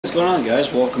What's going on,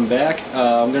 guys? Welcome back.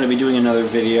 I'm going to be doing another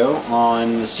video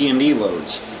on the C&D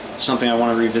loads, something I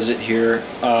want to revisit here.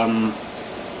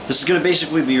 This is going to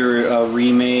basically be a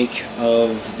remake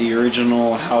of the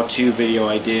original how-to video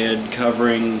I did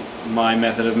covering my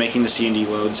method of making the C&D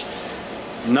loads.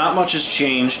 Not much has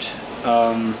changed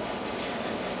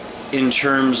in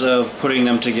terms of putting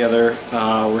them together.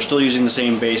 We're still using the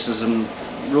same bases and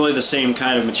really the same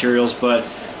kind of materials, but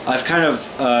I've kind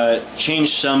of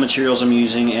changed some materials I'm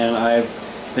using, and I've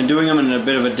been doing them in a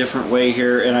bit of a different way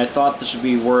here, and I thought this would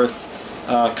be worth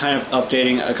kind of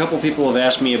updating. A couple people have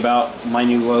asked me about my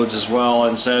new loads as well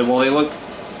and said, well, they look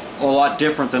a lot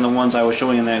different than the ones I was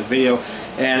showing in that video,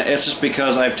 and it's just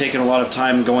because I've taken a lot of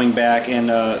time going back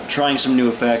and trying some new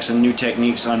effects and new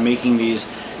techniques on making these,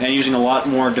 and using a lot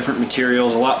more different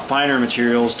materials, a lot finer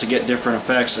materials to get different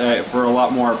effects for a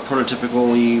lot more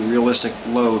prototypically realistic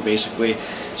load, basically.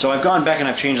 So I've gone back and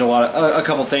I've changed a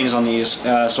couple things on these,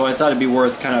 so I thought it'd be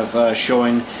worth kind of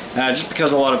showing, just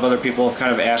because a lot of other people have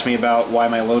kind of asked me about why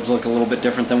my loads look a little bit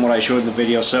different than what I showed in the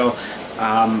video. So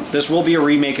this will be a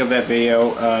remake of that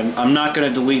video. I'm not going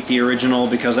to delete the original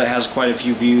because it has quite a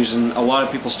few views, and a lot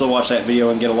of people still watch that video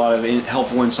and get a lot of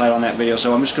helpful insight on that video,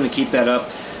 so I'm just going to keep that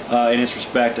up in its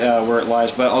respect where it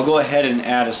lies. But I'll go ahead and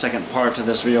add a second part to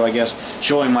this video, I guess,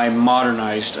 showing my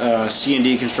modernized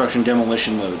C&D construction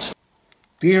demolition loads.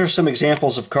 These are some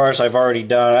examples of cars I've already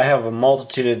done. I have a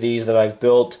multitude of these that I've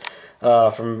built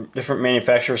from different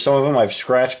manufacturers. Some of them I've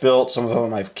scratch built, some of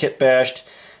them I've kit bashed.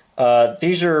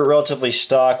 These are relatively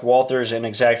stock Walthers and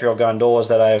Exactrial gondolas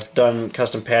that I've done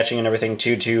custom patching and everything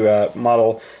to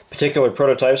model particular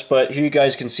prototypes, but here you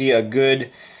guys can see a good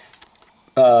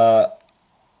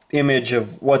image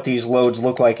of what these loads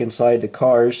look like inside the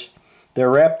cars. They're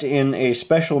wrapped in a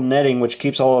special netting which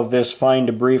keeps all of this fine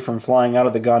debris from flying out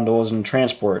of the gondolas in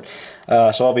transport.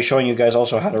 So I'll be showing you guys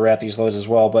also how to wrap these loads as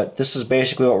well, but this is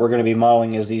basically what we're going to be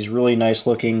modeling, is these really nice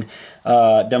looking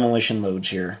demolition loads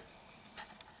here.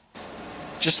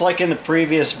 Just like in the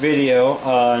previous video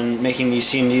on making these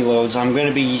C&D loads, I'm going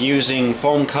to be using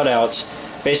foam cutouts,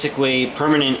 basically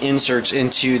permanent inserts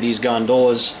into these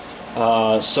gondolas.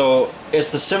 So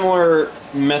it's the similar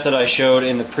method I showed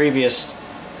in the previous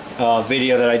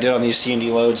video that I did on these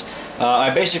C&D loads. I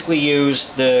basically use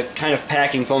the kind of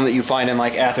packing foam that you find in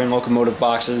like Athearn locomotive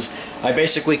boxes. I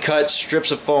basically cut strips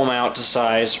of foam out to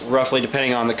size, roughly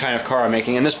depending on the kind of car I'm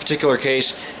making. In this particular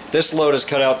case, this load is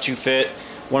cut out to fit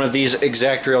one of these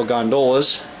Exactrial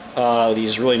gondolas,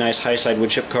 these really nice high-side wood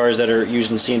chip cars that are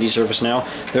used in C&D service now.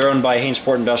 They're owned by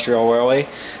Hainsport Industrial Railway,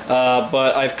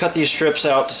 but I've cut these strips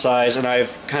out to size, and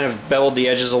I've kind of beveled the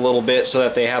edges a little bit so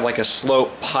that they have like a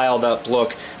slope, piled up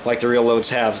look like the real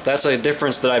loads have. That's a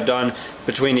difference that I've done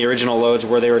between the original loads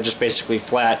where they were just basically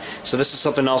flat. So this is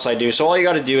something else I do. So all you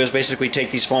got to do is basically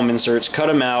take these foam inserts, cut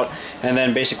them out, and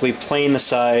then basically plane the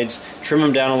sides, trim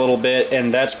them down a little bit,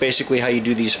 and that's basically how you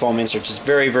do these foam inserts. It's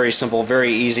very, very simple,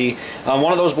 very easy.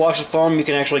 One of those blocks of foam, you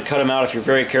can actually cut them out if you're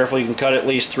very careful. You can cut at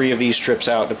least 3 of these strips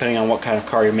out depending on what kind of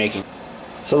car you're making.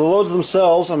 So the loads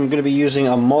themselves, I'm going to be using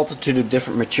a multitude of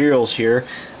different materials here,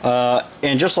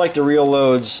 and just like the real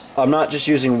loads, I'm not just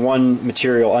using one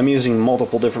material, I'm using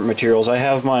multiple different materials. I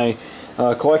have my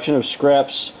collection of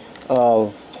scraps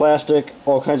of plastic,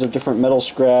 all kinds of different metal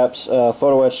scraps,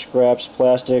 photo etch scraps,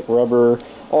 plastic, rubber,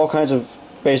 all kinds of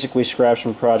basically scraps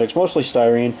from projects, mostly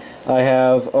styrene. I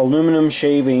have aluminum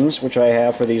shavings, which I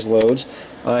have for these loads.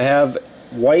 I have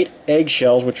white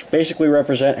eggshells, which basically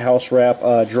represent house wrap,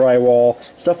 drywall,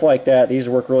 stuff like that. These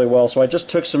work really well. So I just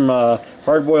took some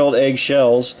hard-boiled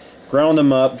eggshells, ground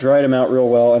them up, dried them out real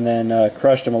well, and then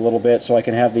crushed them a little bit so I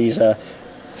can have these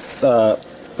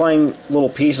fine little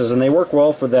pieces, and they work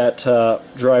well for that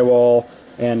drywall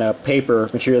and paper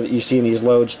material that you see in these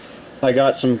loads. I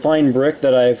got some fine brick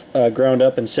that I've ground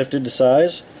up and sifted to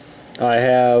size. I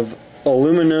have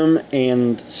aluminum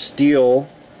and steel,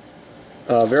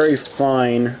 very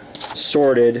fine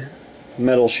sorted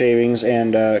metal shavings,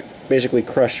 and basically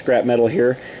crushed scrap metal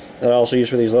here that I also use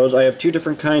for these loads. I have 2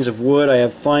 different kinds of wood. I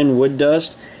have fine wood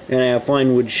dust and I have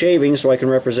fine wood shavings, so I can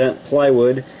represent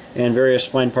plywood and various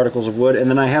fine particles of wood. And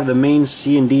then I have the main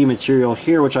C&D material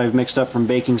here, which I've mixed up from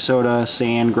baking soda,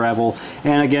 sand, gravel,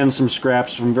 and again some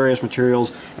scraps from various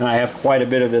materials, and I have quite a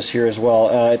bit of this here as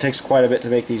well. It takes quite a bit to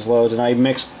make these loads, and I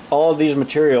mix all of these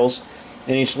materials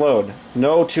in each load.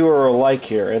 No 2 are alike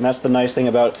here, and that's the nice thing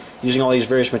about using all these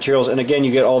various materials. And again,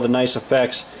 you get all the nice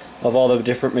effects of all the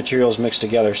different materials mixed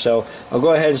together. So I'll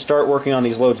go ahead and start working on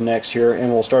these loads next here,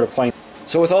 and we'll start applying.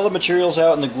 So with all the materials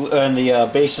out and the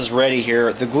bases ready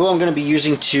here, the glue I'm going to be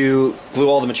using to glue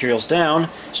all the materials down,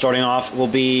 starting off, will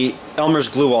be Elmer's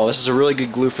Glue All. This is a really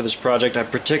good glue for this project. I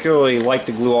particularly like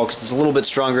the glue all because it's a little bit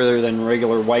stronger than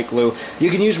regular white glue. You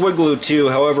can use wood glue too,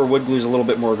 however wood glue is a little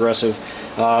bit more aggressive,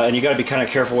 and you got to be kind of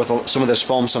careful with some of this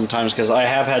foam sometimes, because I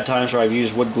have had times where I've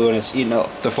used wood glue and it's eaten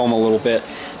up the foam a little bit.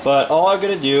 But all I'm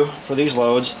going to do for these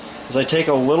loads is I take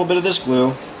a little bit of this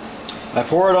glue, I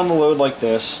pour it on the load like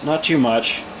this, not too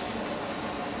much,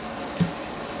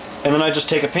 and then I just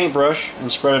take a paintbrush and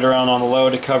spread it around on the load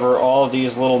to cover all of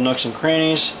these little nooks and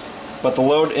crannies, but the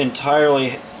load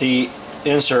entirely, the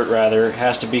insert rather,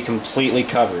 has to be completely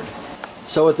covered.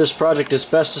 So with this project, it's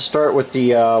best to start with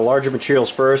the larger materials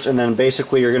first, and then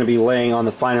basically you're going to be laying on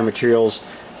the finer materials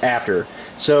after.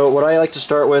 So what I like to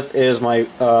start with is my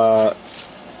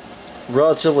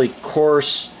relatively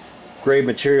coarse grade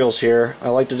materials here. I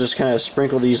like to just kind of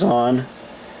sprinkle these on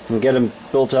and get them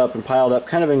built up and piled up,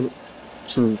 kind of in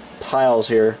some piles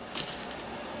here,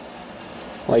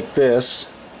 like this.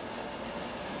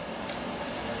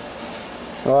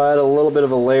 I'll add a little bit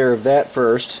of a layer of that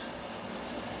first,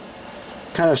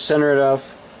 kind of center it up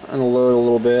on the load a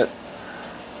little bit,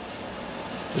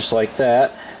 just like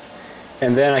that,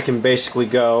 and then I can basically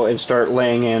go and start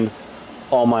laying in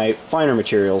all my finer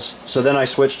materials. So then I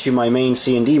switch to my main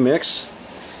C&D mix,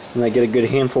 and I get a good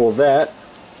handful of that,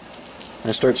 and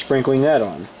I start sprinkling that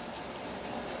on.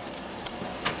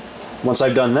 Once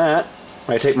I've done that,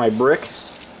 I take my brick,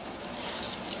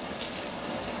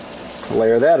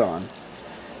 layer that on.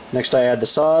 Next I add the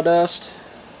sawdust,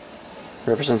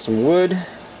 represent some wood,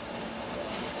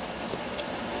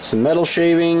 some metal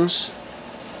shavings,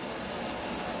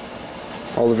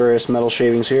 all the various metal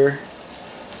shavings here.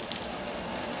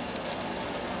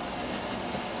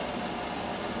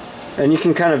 And you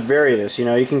can kind of vary this, you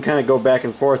know, you can kind of go back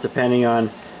and forth depending on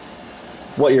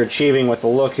what you're achieving with the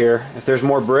look here. If there's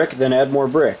more brick, then add more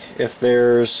brick. If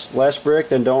there's less brick,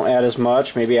 then don't add as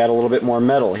much, maybe add a little bit more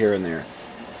metal here and there.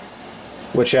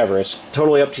 Whichever, it's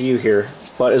totally up to you here.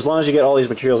 But as long as you get all these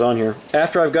materials on here.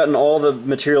 After I've gotten all the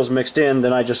materials mixed in,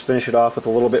 then I just finish it off with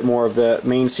a little bit more of the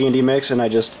main C&D mix, and I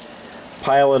just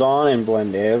pile it on and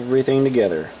blend everything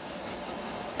together.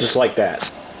 Just like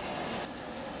that.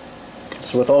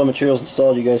 So with all the materials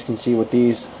installed, you guys can see what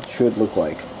these should look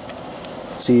like.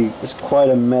 See, it's quite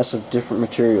a mess of different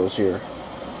materials here.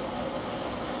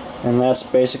 And that's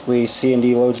basically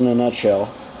C&D loads in a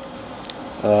nutshell.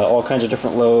 All kinds of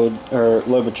different load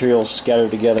materials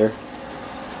scattered together.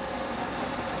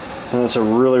 And it's a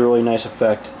really, really nice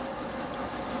effect.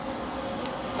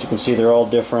 As you can see, they're all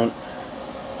different.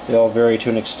 They all vary to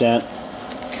an extent.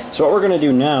 So what we're going to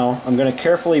do now, I'm going to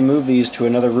carefully move these to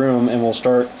another room, and we'll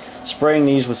start spraying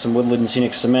these with some Woodland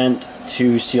Scenic Cement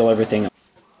to seal everything up.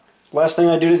 Last thing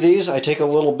I do to these, I take a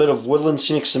little bit of Woodland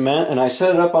Scenic Cement and I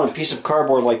set it up on a piece of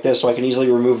cardboard like this so I can easily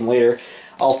remove them later.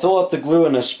 I'll fill up the glue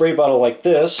in a spray bottle like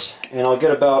this, and I'll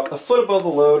get about a foot above the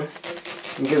load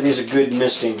and give these a good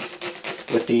misting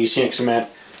with the Scenic Cement.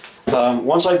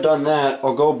 Once I've done that,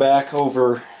 I'll go back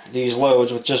over these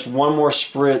loads with just one more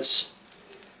spritz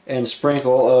and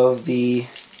sprinkle of the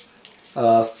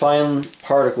fine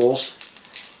particles,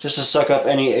 just to suck up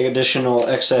any additional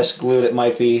excess glue that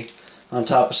might be on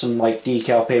top of some like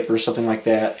decal paper or something like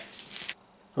that.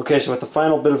 Okay, so with the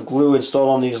final bit of glue installed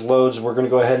on these loads, we're going to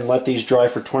go ahead and let these dry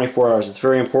for 24 hours. It's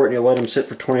very important you let them sit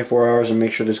for 24 hours and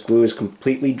make sure this glue is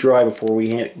completely dry before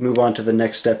we move on to the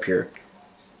next step here.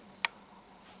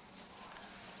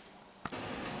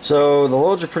 So the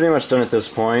loads are pretty much done at this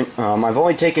point. I've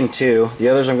only taken 2. The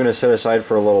others I'm going to set aside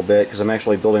for a little bit because I'm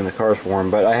actually building the cars for them.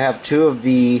 But I have 2 of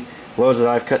the loads that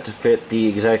I've cut to fit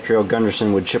the Exactrail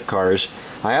Gunderson wood chip cars.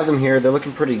 I have them here. They're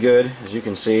looking pretty good, as you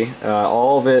can see.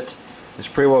 All of it is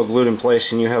pretty well glued in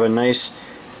place, and you have a nice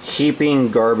heaping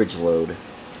garbage load.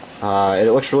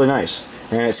 It looks really nice,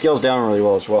 and it scales down really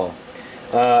well as well.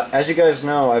 As you guys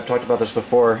know, I've talked about this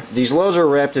before, these loads are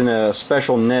wrapped in a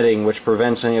special netting which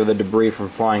prevents any of the debris from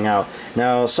flying out.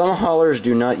 Now, some haulers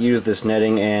do not use this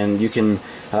netting, and you can,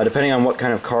 depending on what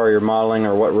kind of car you're modeling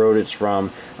or what road it's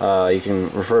from, you can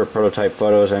refer to prototype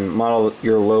photos and model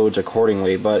your loads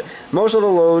accordingly. But most of the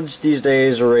loads these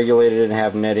days are regulated and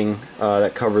have netting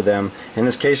that cover them. In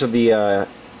this case of the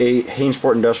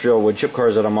Hainsport Industrial wood chip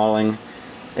cars that I'm modeling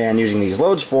and using these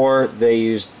loads for, they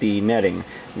use the netting.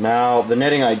 Now, the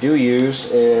netting I do use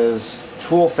is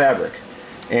Tool Fabric,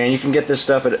 and you can get this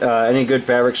stuff at any good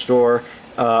fabric store.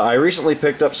 I recently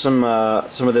picked up some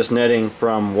of this netting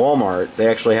from Walmart. They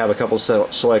actually have a couple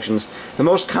selections. The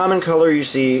most common color you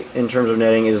see in terms of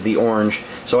netting is the orange,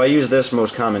 so I use this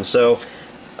most common. So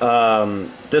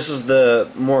This is the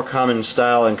more common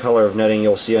style and color of netting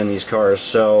you'll see on these cars,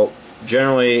 so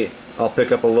generally I'll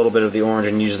pick up a little bit of the orange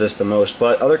and use this the most,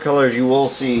 but other colors you will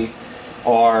see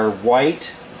are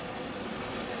white,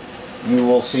 you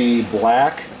will see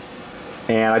black,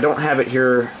 and I don't have it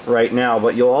here right now,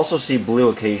 but you'll also see blue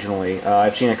occasionally.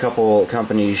 I've seen a couple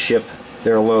companies ship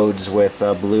their loads with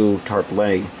blue tarp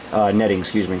netting.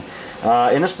 Excuse me.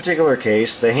 In this particular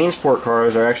case, the Hainsport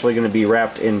cars are actually going to be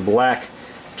wrapped in black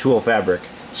tulle fabric,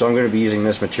 so I'm going to be using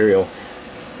this material.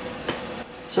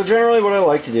 So generally what I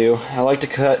like to do, I like to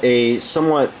cut a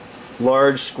somewhat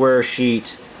large square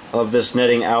sheet of this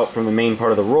netting out from the main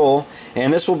part of the roll,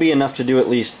 and this will be enough to do at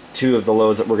least 2 of the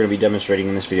loads that we're going to be demonstrating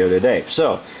in this video today.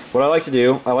 So what I like to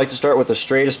do, I like to start with the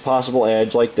straightest possible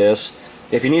edge like this.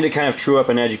 If you need to kind of true up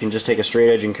an edge, you can just take a straight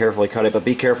edge and carefully cut it, but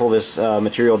be careful, this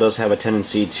material does have a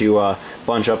tendency to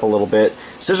bunch up a little bit.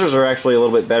 Scissors are actually a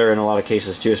little bit better in a lot of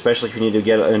cases too, especially if you need to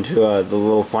get into the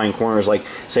little fine corners, like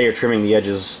say you're trimming the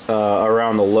edges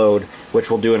around the load, which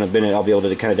we'll do in a minute. I'll be able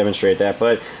to kind of demonstrate that.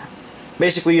 But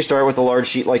basically you start with a large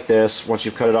sheet like this once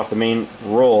you've cut it off the main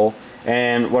roll,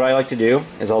 and what I like to do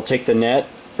is I'll take the net,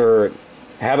 or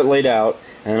have it laid out,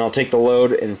 and then I'll take the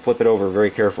load and flip it over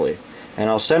very carefully. And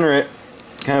I'll center it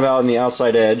kind of out on the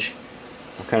outside edge.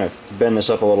 I'll kind of bend this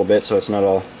up a little bit so it's not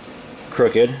all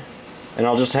crooked, and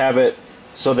I'll just have it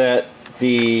so that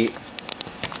the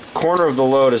corner of the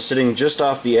load is sitting just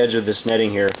off the edge of this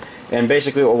netting here. And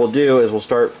basically what we'll do is we'll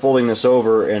start folding this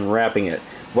over and wrapping it.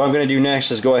 What I'm going to do next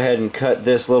is go ahead and cut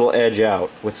this little edge out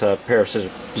with a pair of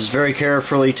scissors. Just very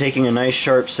carefully taking a nice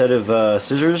sharp set of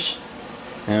scissors,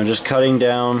 and I'm just cutting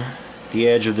down the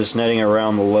edge of this netting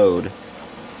around the load.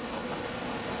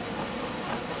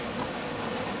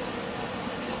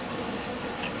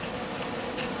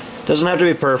 Doesn't have to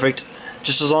be perfect,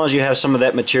 just as long as you have some of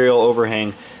that material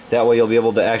overhang. That way you'll be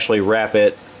able to actually wrap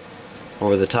it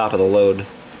over the top of the load.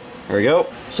 There we go.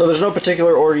 So there's no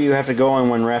particular order you have to go in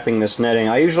when wrapping this netting.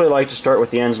 I usually like to start with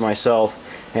the ends myself,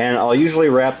 and I'll usually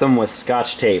wrap them with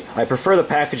Scotch tape. I prefer the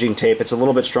packaging tape. It's a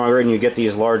little bit stronger, and you get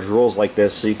these large rolls like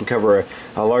this, so you can cover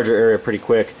a larger area pretty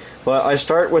quick. But I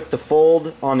start with the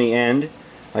fold on the end.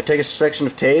 I take a section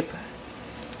of tape,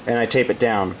 and I tape it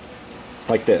down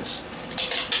like this.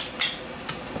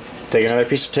 Take another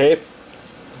piece of tape,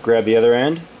 grab the other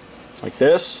end like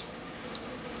this,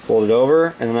 fold it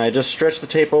over, and then I just stretch the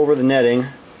tape over the netting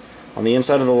on the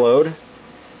inside of the load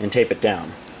and tape it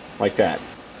down like that.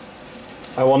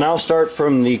 I will now start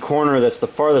from the corner that's the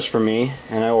farthest from me,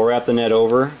 and I will wrap the net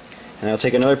over, and I'll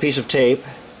take another piece of tape,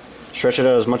 stretch it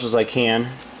out as much as I can,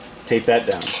 tape that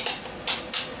down.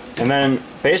 And then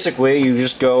basically you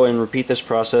just go and repeat this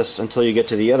process until you get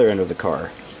to the other end of the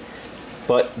car.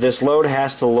 But this load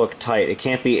has to look tight. It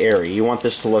can't be airy. You want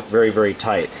this to look very, very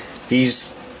tight.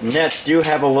 These nets do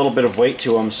have a little bit of weight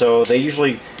to them, so they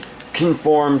usually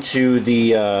conform to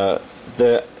the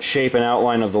shape and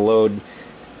outline of the load,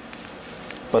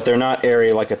 but they're not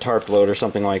airy like a tarp load or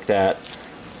something like that.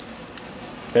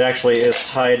 It actually is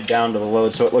tied down to the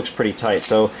load, so it looks pretty tight.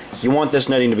 So you want this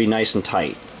netting to be nice and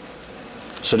tight.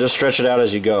 So just stretch it out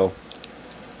as you go.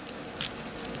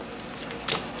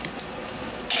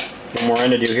 One more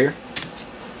end to do here.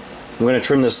 I'm going to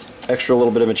trim this extra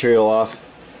little bit of material off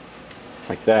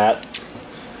like that,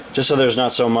 just so there's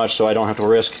not so much, so I don't have to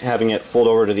risk having it fold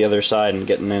over to the other side and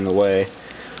getting in the way.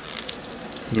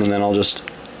 And then I'll just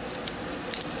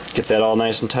get that all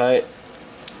nice and tight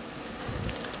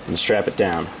and strap it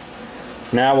down.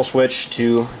 Now we'll switch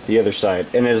to the other side,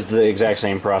 and it is the exact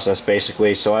same process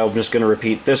basically, so I'm just going to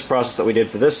repeat this process that we did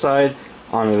for this side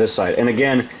onto this side. And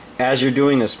again, as you're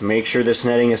doing this, make sure this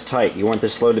netting is tight. You want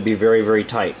this load to be very, very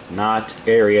tight, not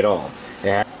airy at all.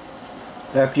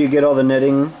 After you get all the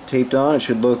netting taped on, it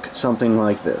should look something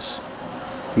like this.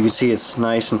 You can see it's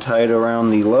nice and tight around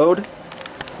the load.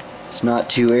 It's not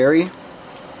too airy.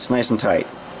 It's nice and tight.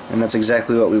 And that's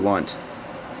exactly what we want.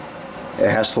 It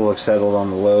has to look settled on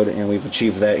the load, and we've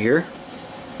achieved that here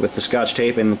with the Scotch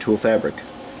tape and the tulle fabric.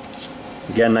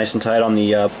 Again, nice and tight on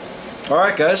the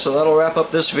Alright guys, so that'll wrap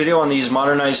up this video on these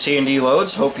modernized C&D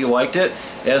loads. Hope you liked it.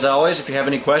 As always, if you have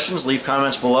any questions, leave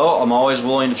comments below. I'm always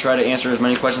willing to try to answer as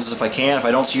many questions as I can. If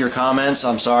I don't see your comments,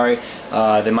 I'm sorry.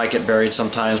 They might get buried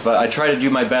sometimes, but I try to do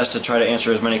my best to try to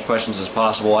answer as many questions as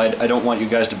possible. I don't want you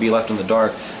guys to be left in the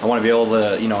dark. I want to be able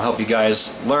to, help you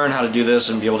guys learn how to do this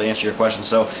and be able to answer your questions.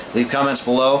 So leave comments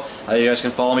below. You guys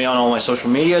can follow me on all my social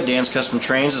media. Dan's Custom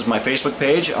Trains is my Facebook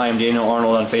page. I am Daniel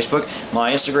Arnold on Facebook.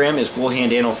 My Instagram is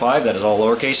CoolHandDano5. That is all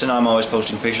lowercase, and I'm always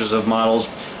posting pictures of models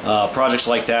projects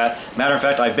like that. Matter of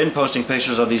fact, I've been posting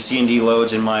pictures of these C&D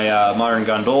loads in my modern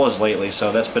gondolas lately,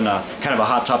 so that's been kind of a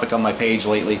hot topic on my page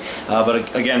lately.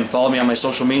 But again, follow me on my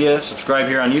social media, subscribe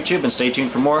here on YouTube, and stay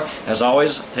tuned for more. As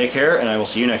always, take care, and I will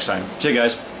see you next time. See you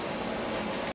guys.